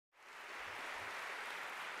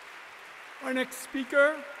Our next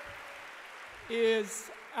speaker is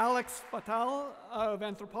Alex Fattal of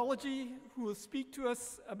Anthropology, who will speak to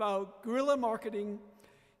us about guerrilla marketing,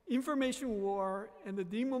 information war, and the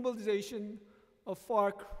demobilization of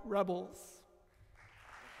FARC rebels.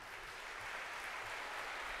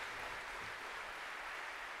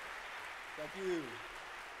 Thank you.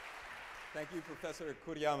 Thank you, Professor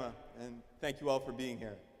Kuriyama, and thank you all for being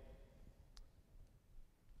here.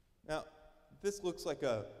 Now, this looks like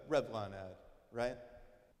a Revlon ad, right?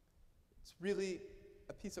 It's really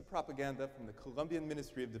a piece of propaganda from the Colombian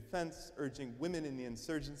Ministry of Defense urging women in the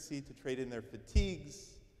insurgency to trade in their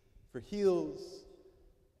fatigues for heels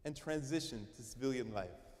and transition to civilian life.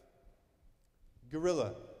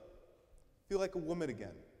 Guerrilla, feel like a woman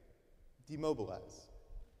again. Demobilize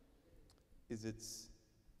is its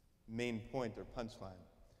main point or punchline.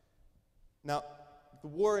 Now, the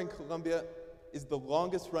war in Colombia is the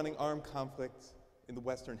longest running armed conflict in the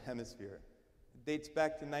Western Hemisphere. It dates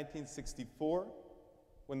back to 1964,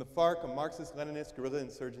 when the FARC, a Marxist-Leninist guerrilla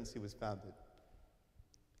insurgency, was founded.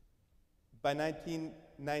 By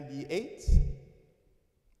 1998,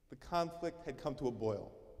 the conflict had come to a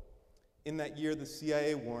boil. In that year, the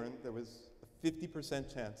CIA warned there was a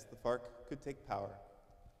 50% chance the FARC could take power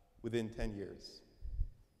within 10 years.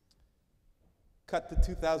 Cut to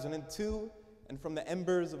 2002, and from the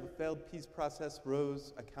embers of a failed peace process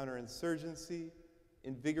rose a counterinsurgency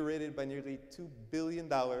invigorated by nearly $2 billion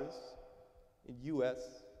in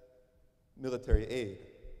US military aid.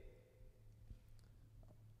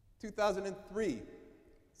 2003 is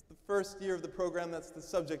the first year of the program that's the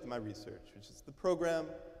subject of my research, which is the Program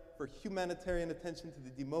for Humanitarian Attention to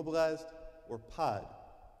the Demobilized, or POD,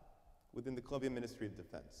 within the Colombian Ministry of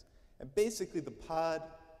Defense. And basically, the POD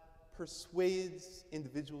persuades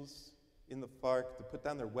individuals in the FARC to put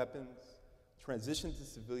down their weapons, transition to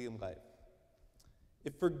civilian life.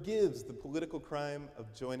 It forgives the political crime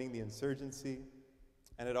of joining the insurgency,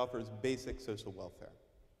 and it offers basic social welfare.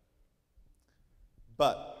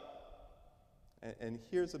 But, and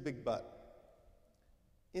here's a big but,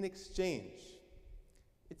 in exchange,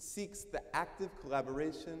 it seeks the active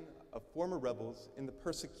collaboration of former rebels in the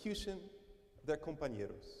persecution of their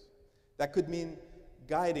compañeros. That could mean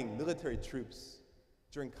guiding military troops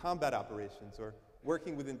during combat operations or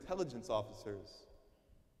working with intelligence officers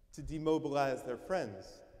to demobilize their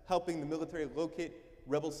friends, helping the military locate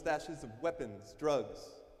rebel stashes of weapons, drugs,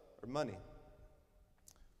 or money.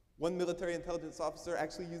 One military intelligence officer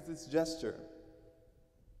actually used this gesture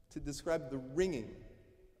to describe the wringing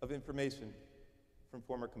of information from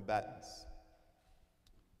former combatants.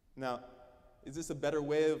 Now, is this a better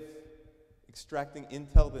way of extracting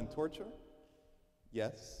intel than torture?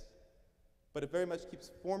 Yes, but it very much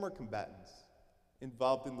keeps former combatants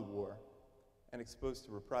involved in the war and exposed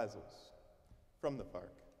to reprisals from the FARC.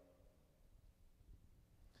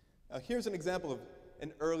 Now, here's an example of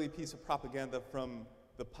an early piece of propaganda from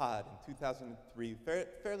the POD in 2003,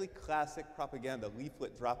 fairly classic propaganda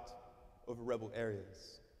leaflet dropped over rebel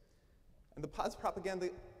areas. And the POD's propaganda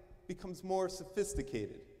becomes more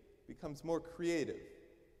sophisticated, becomes more creative,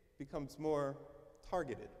 becomes more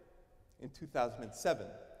targeted in 2007,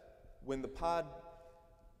 when the POD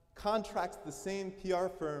contracts the same PR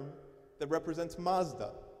firm that represents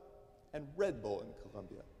Mazda and Red Bull in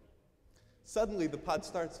Colombia. Suddenly, the POD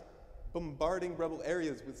starts bombarding rebel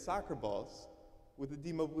areas with soccer balls with a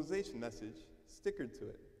demobilization message stickered to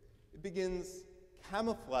it. It begins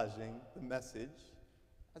camouflaging the message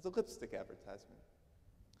as a lipstick advertisement.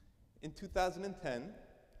 In 2010,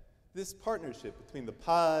 this partnership between the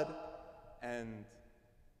POD and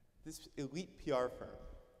this elite PR firm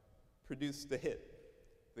produced a hit,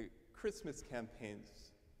 the Christmas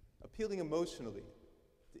campaigns, appealing emotionally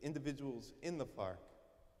to individuals in the FARC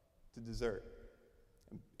to desert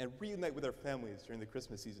and reunite with their families during the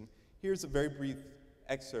Christmas season. Here's a very brief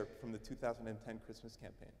excerpt from the 2010 Christmas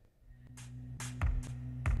campaign.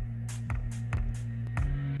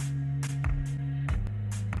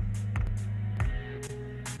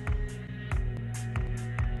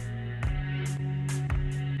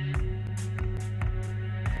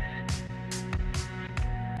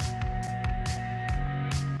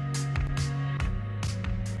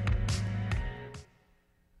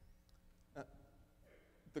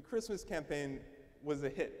 The Christmas campaign was a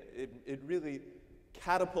hit. It really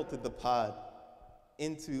catapulted the POD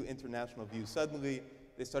into international view. Suddenly,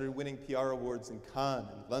 they started winning PR awards in Cannes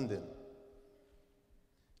and London.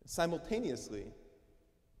 Simultaneously,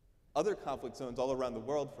 other conflict zones all around the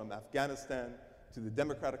world, from Afghanistan to the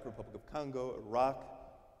Democratic Republic of Congo,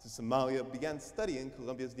 Iraq, to Somalia, began studying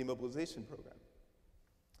Colombia's demobilization program.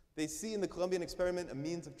 They see in the Colombian experiment a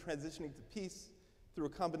means of transitioning to peace through a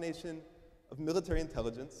combination of military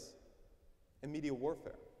intelligence and media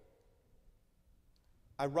warfare.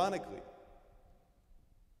 Ironically,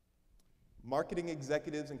 marketing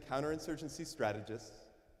executives and counterinsurgency strategists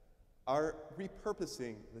are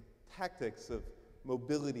repurposing the tactics of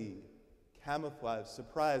mobility, camouflage,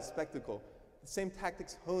 surprise, spectacle, the same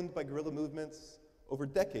tactics honed by guerrilla movements over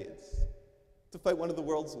decades to fight one of the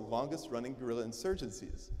world's longest-running guerrilla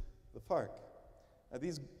insurgencies, the FARC. Now,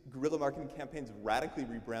 these guerrilla marketing campaigns radically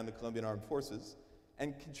rebrand the Colombian armed forces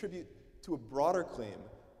and contribute to a broader claim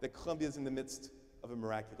that Colombia is in the midst of a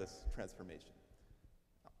miraculous transformation.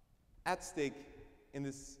 At stake in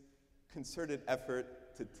this concerted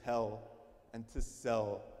effort to tell and to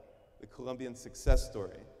sell the Colombian success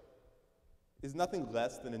story is nothing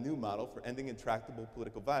less than a new model for ending intractable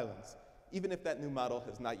political violence, even if that new model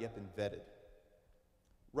has not yet been vetted.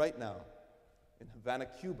 Right now, in Havana,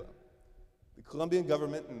 Cuba, the Colombian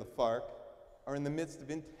government and the FARC are in the midst of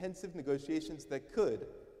intensive negotiations that could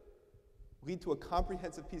lead to a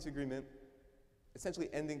comprehensive peace agreement, essentially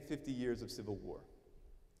ending 50 years of civil war.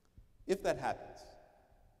 If that happens,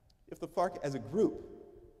 if the FARC as a group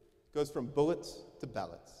goes from bullets to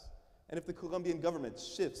ballots, and if the Colombian government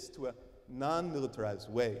shifts to a non-militarized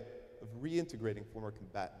way of reintegrating former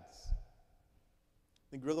combatants,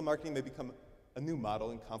 then guerrilla marketing may become a new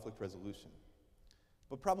model in conflict resolution.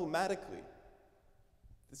 But problematically,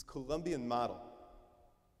 this Colombian model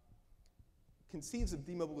conceives of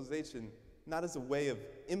demobilization not as a way of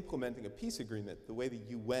implementing a peace agreement, the way the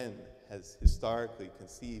UN has historically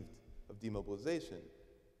conceived of demobilization,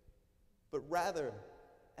 but rather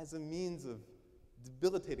as a means of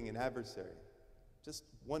debilitating an adversary, just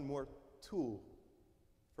one more tool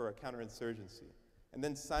for a counterinsurgency, and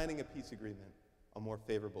then signing a peace agreement on more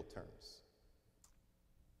favorable terms.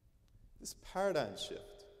 This paradigm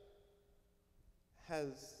shift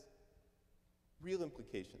has real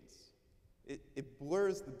implications. It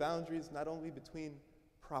blurs the boundaries not only between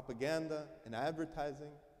propaganda and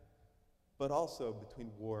advertising, but also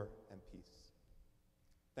between war and peace.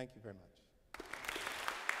 Thank you very much.